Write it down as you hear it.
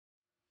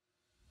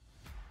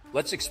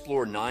Let's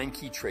explore 9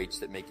 key traits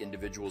that make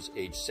individuals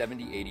age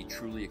 70, 80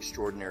 truly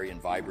extraordinary and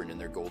vibrant in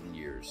their golden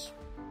years.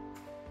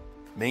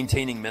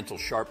 Maintaining mental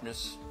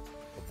sharpness,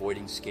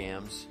 avoiding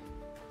scams,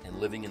 and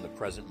living in the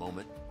present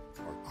moment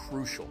are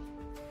crucial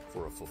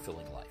for a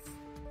fulfilling life.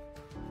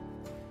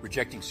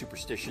 Rejecting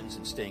superstitions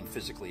and staying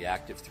physically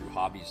active through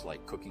hobbies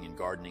like cooking and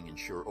gardening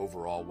ensure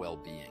overall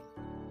well-being.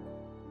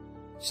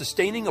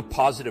 Sustaining a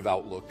positive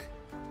outlook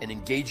and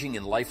engaging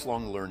in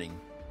lifelong learning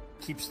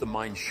keeps the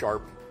mind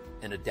sharp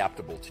and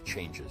adaptable to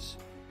changes.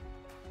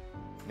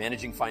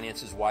 Managing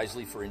finances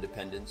wisely for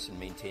independence and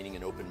maintaining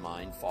an open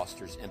mind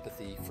fosters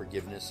empathy,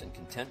 forgiveness, and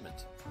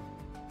contentment.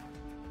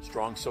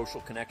 Strong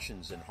social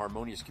connections and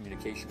harmonious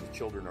communication with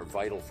children are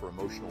vital for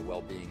emotional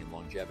well-being and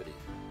longevity.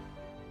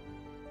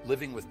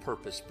 Living with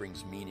purpose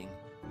brings meaning,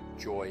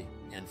 joy,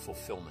 and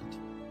fulfillment,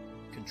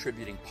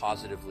 contributing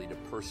positively to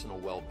personal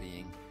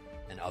well-being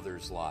and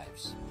others'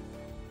 lives.